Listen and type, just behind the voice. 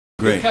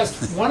Great.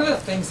 Because one of the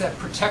things that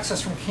protects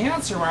us from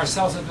cancer when our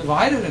cells are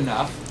divided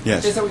enough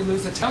is that we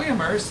lose the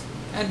telomeres,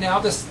 and now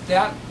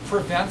that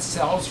prevents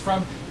cells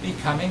from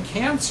becoming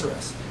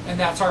cancerous. And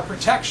that's our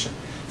protection.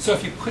 So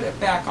if you put it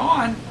back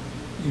on,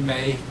 you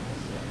may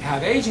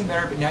have aging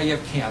there, but now you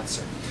have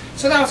cancer.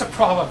 So that was a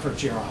problem for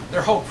Geron.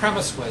 Their whole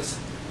premise was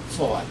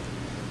flawed,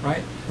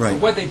 right? Right.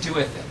 But what they do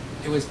with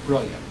it, it was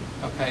brilliant,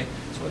 okay?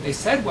 So what they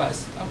said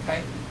was,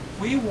 okay,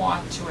 we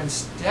want to,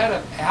 instead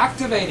of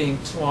activating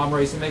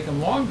telomerase and make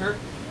them longer,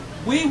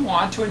 we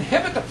want to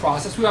inhibit the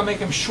process. We want to make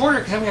them shorter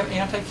because then we have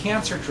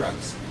anti-cancer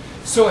drugs.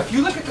 So if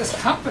you look at this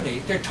company,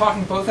 they're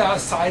talking both out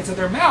of sides of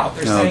their mouth.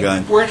 They're saying,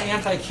 God. we're an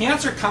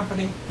anti-cancer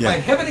company. By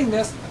inhibiting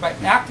this, by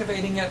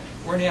activating it,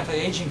 we're an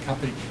anti-aging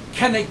company.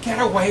 Can they get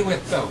away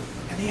with both?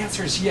 And the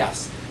answer is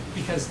yes,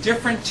 because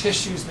different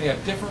tissues may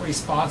have different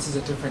responses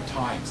at different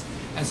times.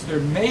 And so there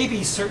may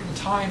be certain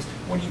times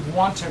when you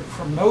want to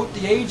promote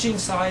the aging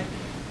side,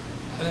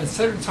 and then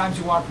certain times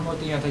you want to promote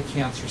the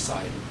anti-cancer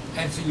side.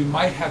 And so you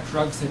might have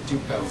drugs that do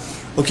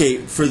both. Okay,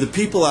 for the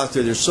people out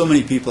there, there's so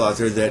many people out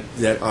there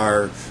that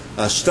are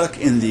stuck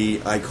in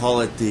the, I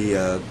call it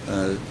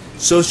the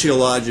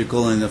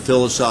sociological and the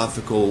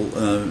philosophical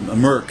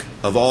murk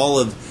of all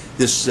of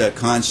this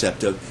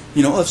concept of,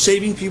 of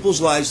saving people's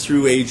lives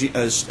through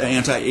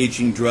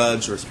anti-aging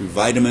drugs or through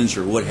vitamins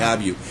or what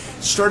have you.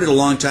 It started a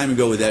long time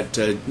ago with that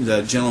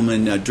the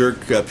gentleman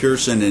Dirk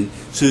Pearson and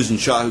Susan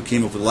Shaw, who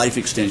came up with life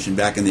extension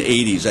back in the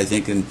 80s, I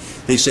think, and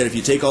they said if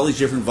you take all these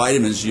different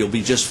vitamins, you'll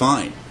be just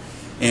fine.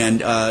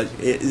 And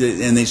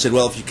they said,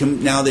 well, if you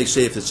come now, they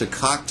say if it's a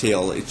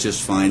cocktail, it's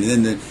just fine.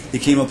 And then they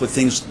came up with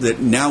things that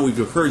now we've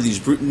heard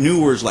these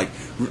new words like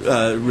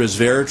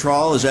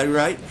resveratrol, is that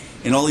right?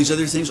 And all these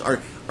other things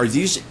are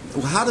these.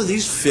 How do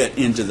these fit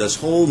into this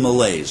whole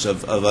malaise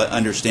of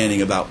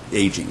understanding about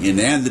aging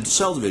and the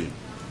cell division?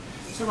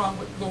 So, Ron,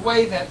 the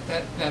way that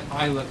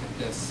I look at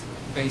this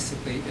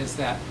basically is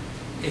that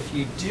if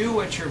you do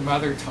what your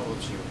mother told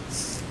you,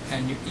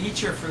 and you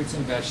eat your fruits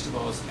and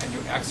vegetables and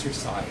you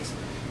exercise,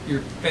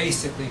 you're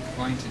basically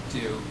going to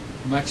do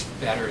much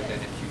better than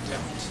if you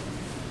don't.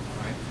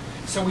 All right?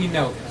 So we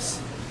know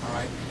this. All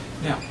right.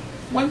 Now,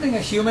 one thing,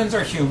 humans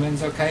are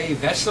humans. Okay,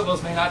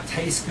 vegetables may not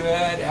taste good.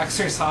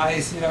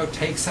 Exercise,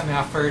 takes some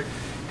effort.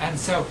 And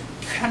so,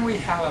 can we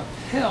have a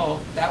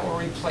pill that will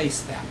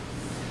replace that?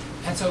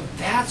 And so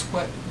that's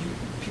what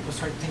people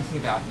start thinking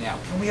about now.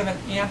 Can we have an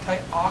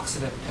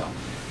antioxidant pill?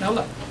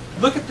 Now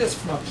look at this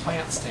from a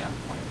plant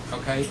standpoint.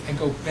 Okay, and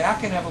go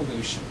back in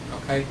evolution.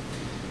 Okay.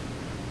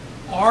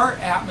 Our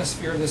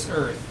atmosphere of this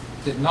Earth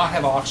did not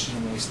have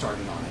oxygen when we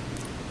started on it.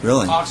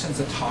 Really? Oxygen's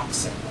a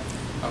toxin.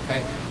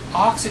 Okay?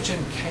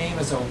 Oxygen came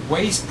as a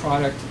waste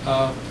product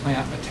of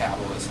plant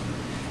metabolism.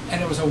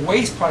 And it was a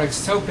waste product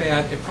so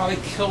bad it probably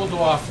killed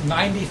off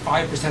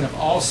 95% of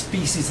all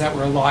species that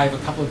were alive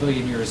a couple of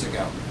billion years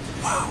ago.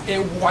 Wow.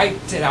 It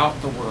wiped it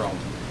out the world.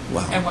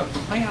 Wow. And what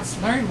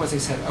plants learned was they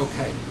said,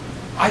 okay,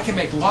 I can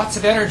make lots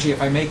of energy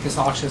if I make this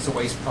oxygen as a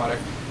waste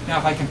product. Now,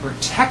 if I can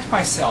protect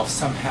myself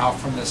somehow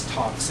from this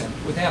toxin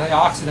with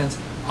antioxidants,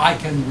 I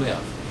can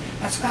live.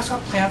 That's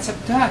what plants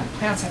have done.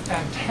 Plants have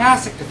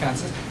fantastic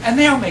defenses, and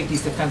they don't make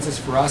these defenses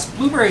for us.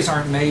 Blueberries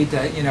aren't made,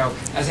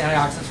 as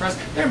antioxidants for us.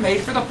 They're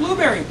made for the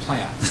blueberry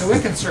plant, so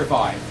it can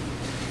survive.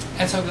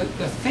 And so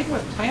the thing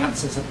with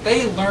plants is that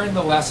they learn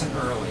the lesson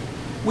early.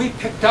 We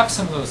picked up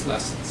some of those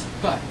lessons,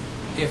 but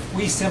if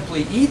we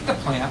simply eat the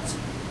plants,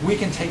 we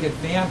can take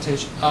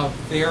advantage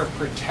of their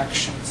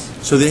protections.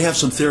 So they have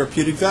some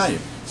therapeutic value.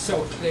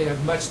 So they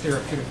have much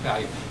therapeutic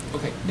value.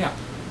 Okay, now,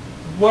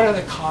 what are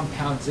the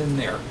compounds in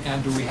there?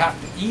 And do we have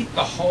to eat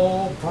the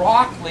whole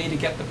broccoli to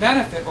get the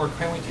benefit, or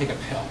can we take a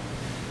pill?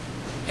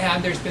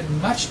 And there's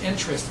been much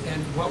interest in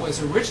what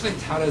was originally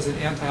touted as an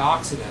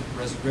antioxidant,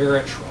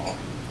 resveratrol.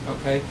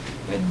 Okay,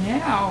 but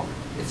now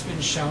it's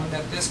been shown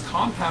that this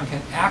compound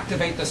can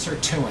activate the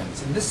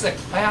sirtuins, and this is a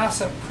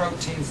class of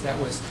proteins that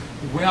was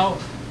well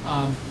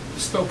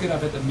spoken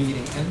of at the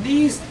meeting. And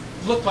these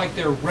look like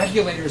they're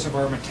regulators of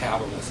our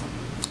metabolism.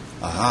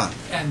 Aha.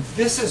 And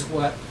this is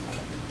what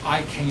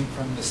I came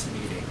from this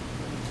meeting.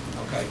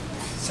 Okay,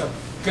 so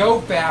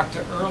go back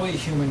to early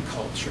human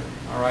culture.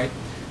 All right,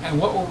 and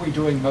what were we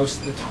doing most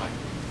of the time?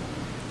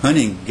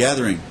 Hunting,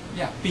 gathering.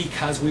 Yeah,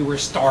 because we were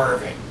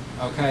starving.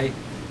 Okay,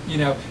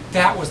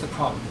 that was the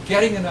problem.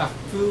 Getting enough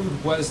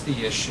food was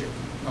the issue.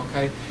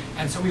 Okay,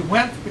 and so we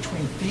went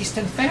between feast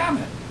and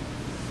famine.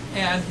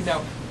 And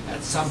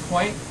at some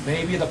point,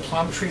 maybe the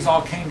plum trees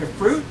all came to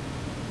fruit,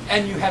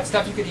 and you had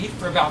stuff you could eat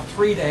for about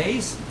 3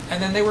 days,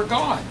 and then they were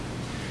gone.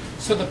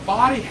 So the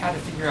body had to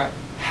figure out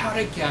how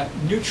to get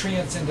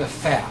nutrients into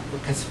fat,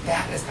 because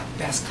fat is the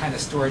best kind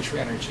of storage for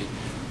energy,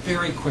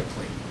 very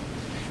quickly.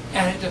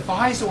 And it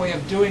devised a way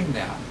of doing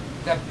that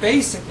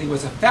basically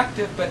was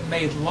effective, but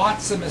made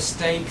lots of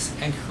mistakes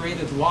and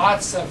created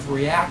lots of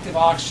reactive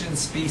oxygen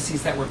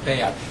species that were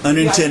bad.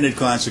 Unintended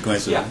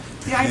consequences. Yeah.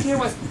 The idea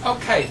was,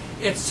 okay,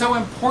 it's so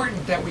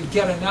important that we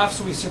get enough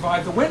so we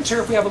survive the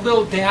winter. If we have a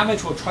little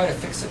damage, we'll try to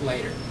fix it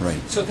later.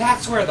 Right. So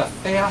that's where the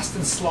fast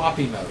and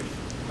sloppy mode.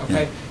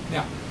 Okay.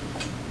 Yeah. Now,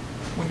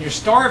 When you're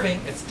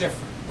starving, it's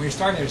different. When you're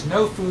starving, there's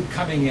no food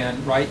coming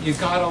in, right? You've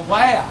got to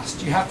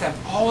last. You have to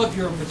have all of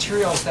your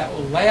materials that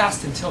will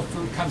last until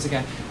food comes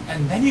again.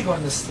 And then you go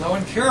in the slow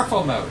and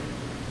careful mode.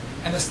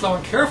 And the slow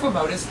and careful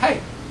mode is,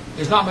 hey,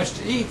 there's not much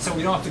to eat, so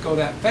we don't have to go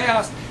that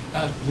fast.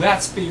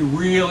 Let's be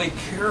really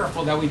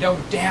careful that we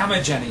don't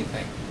damage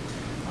anything.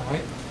 All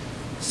right?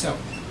 So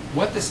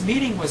what this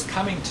meeting was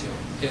coming to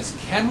is,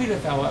 can we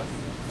develop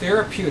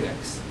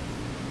therapeutics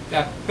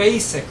that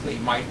basically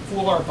might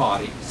fool our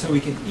body so we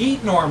can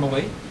eat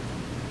normally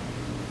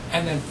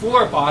and then fool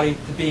our body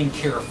to being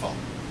careful.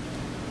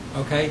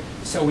 Okay?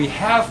 So we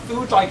have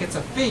food like it's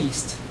a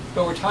feast,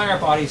 but we're telling our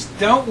bodies,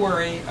 don't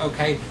worry,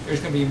 okay, there's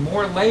going to be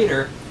more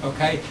later,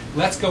 okay,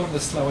 let's go into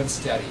slow and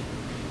steady.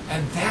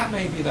 And that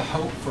may be the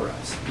hope for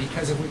us,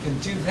 because if we can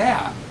do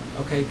that,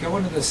 okay, go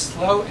into the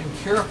slow and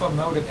careful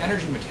mode of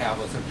energy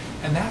metabolism,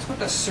 and that's what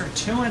the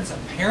sirtuins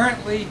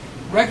apparently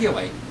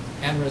regulate.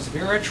 And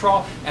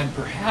resveratrol, and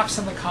perhaps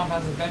some of the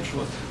compounds in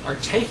vegetables, are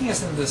taking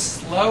us into this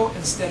slow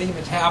and steady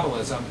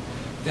metabolism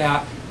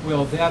that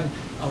will then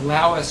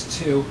allow us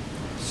to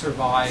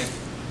survive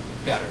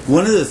better.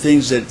 One of the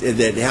things that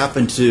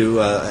happens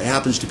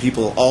to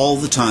people all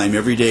the time,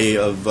 every day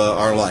of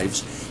our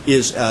lives,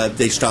 is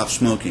they stop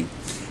smoking.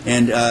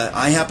 And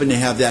I happen to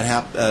have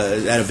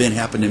that event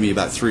happen to me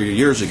about 3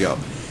 years ago.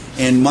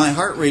 And my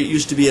heart rate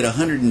used to be at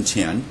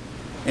 110.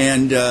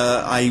 And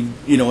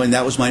and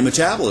that was my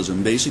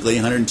metabolism, basically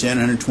 110,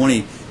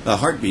 120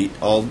 heartbeat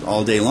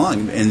all day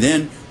long. And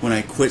then when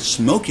I quit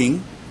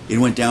smoking, it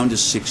went down to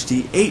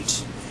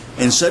 68.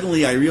 And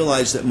suddenly I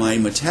realized that my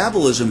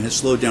metabolism has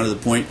slowed down to the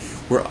point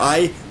where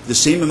the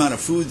same amount of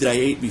food that I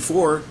ate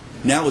before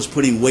now is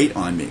putting weight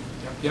on me.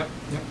 Yep.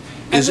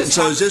 Is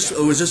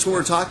this what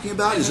we're talking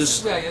about? This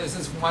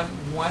is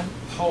one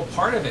whole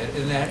part of it,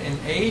 in that in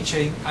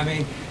aging, I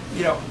mean,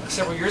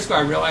 several years ago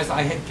I realized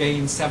I had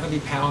gained 70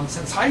 pounds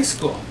since high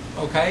school,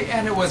 okay?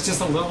 And it was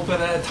just a little bit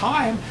at a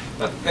time,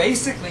 but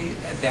basically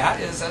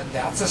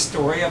that's a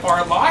story of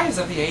our lives,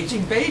 of the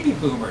aging baby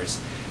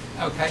boomers,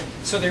 okay?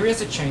 So there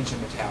is a change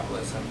in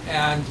metabolism,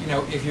 and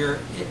if you're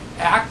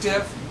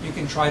active, you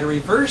can try to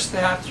reverse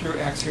that through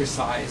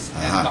exercise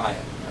and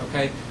diet,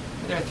 okay?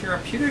 There are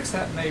therapeutics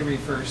that may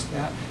reverse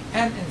that,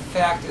 and in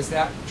fact, is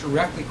that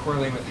directly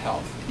correlated with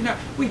health?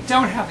 We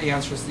don't have the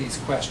answers to these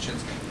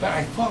questions, but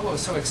I thought what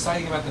was so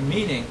exciting about the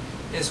meeting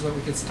is when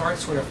we could start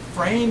sort of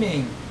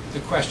framing the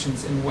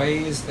questions in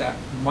ways that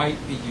might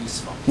be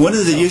useful. One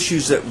of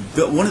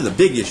the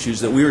big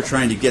issues that we were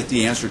trying to get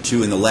the answer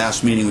to in the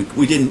last meeting,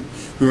 we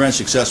were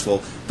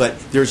unsuccessful, but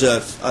there's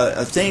a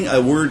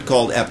word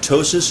called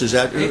apoptosis. Is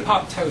that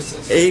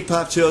apoptosis?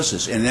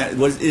 Apoptosis, and that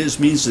what it is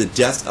means the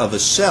death of a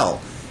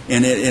cell.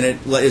 And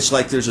it's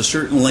like there's a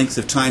certain length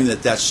of time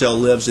that cell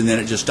lives, and then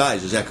it just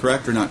dies. Is that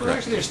correct or not correct? Well,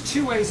 actually, there's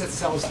two ways that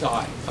cells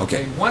die.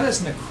 Okay. One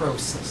is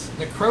necrosis.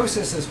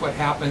 Necrosis is what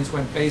happens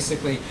when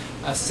basically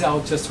a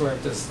cell just sort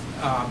of just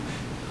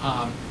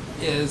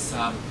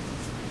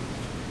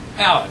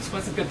Alex,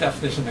 what's a good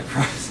definition of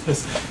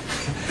necrosis?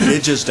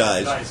 It just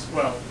dies.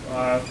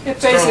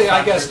 It basically,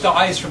 I guess,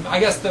 dies from. I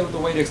guess the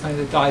way to explain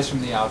it dies from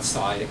the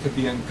outside. It could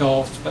be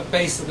engulfed, but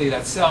basically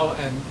that cell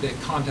and the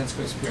contents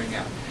go spewing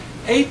out.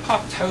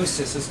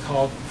 Apoptosis is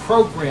called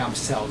programmed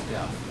cell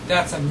death.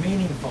 That's a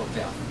meaningful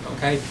death,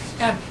 okay?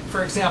 And,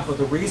 for example,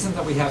 the reason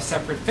that we have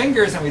separate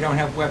fingers and we don't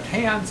have webbed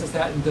hands is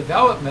that in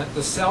development,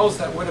 the cells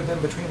that would have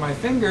been between my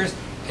fingers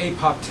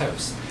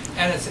apoptose.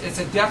 And it's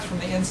a death from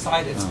the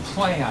inside. It's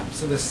planned.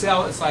 So the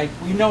cell is like,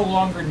 we no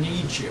longer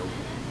need you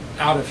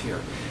out of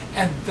here.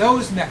 And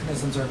those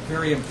mechanisms are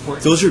very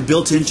important. Those are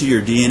built into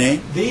your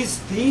DNA?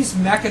 These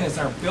mechanisms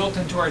are built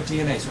into our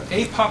DNA. So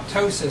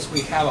apoptosis,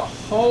 we have a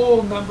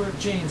whole number of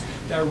genes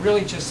that are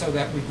really just so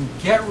that we can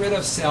get rid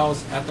of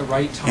cells at the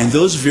right time. And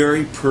those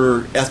vary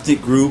per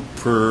ethnic group,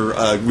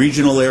 per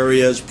regional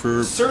areas,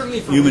 per certainly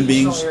for human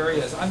regional beings?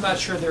 areas. I'm not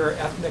sure there are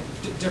ethnic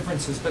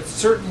differences, but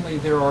certainly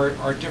there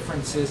are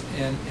differences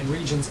in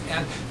regions.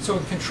 And so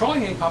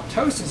controlling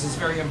apoptosis is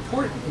very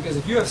important, because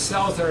if you have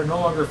cells that are no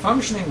longer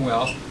functioning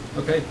well,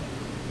 okay,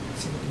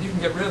 so you can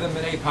get rid of them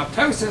in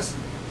apoptosis,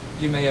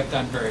 you may have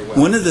done very well.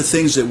 One of the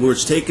things that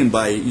was taken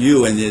by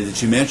you and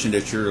that you mentioned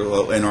at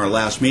in our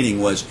last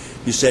meeting was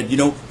you said,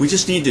 we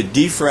just need to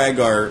defrag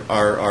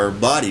our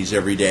bodies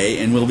every day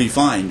and we'll be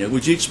fine.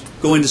 Would you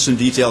go into some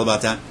detail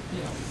about that?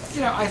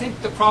 Yeah. I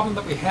think the problem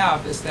that we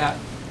have is that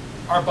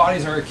our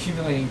bodies are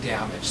accumulating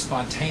damage,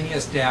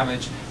 spontaneous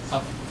damage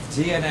of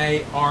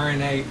DNA,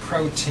 RNA,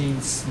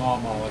 proteins, small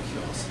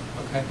molecules.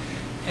 Okay?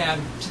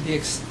 And to the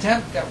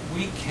extent that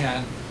we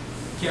can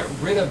get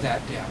rid of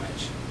that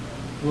damage,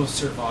 we'll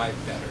survive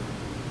better.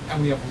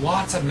 And we have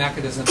lots of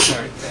mechanisms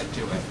that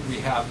do it. We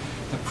have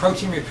the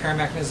protein repair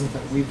mechanisms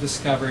that we've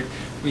discovered.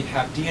 We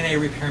have DNA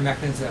repair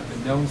mechanisms that have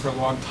been known for a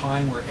long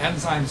time, where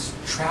enzymes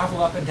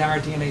travel up and down our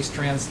DNA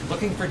strands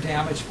looking for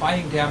damage,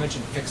 finding damage,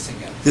 and fixing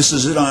it. This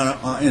is in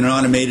an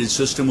automated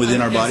system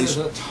within our bodies?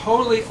 This is a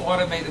totally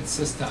automated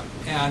system.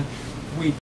 And we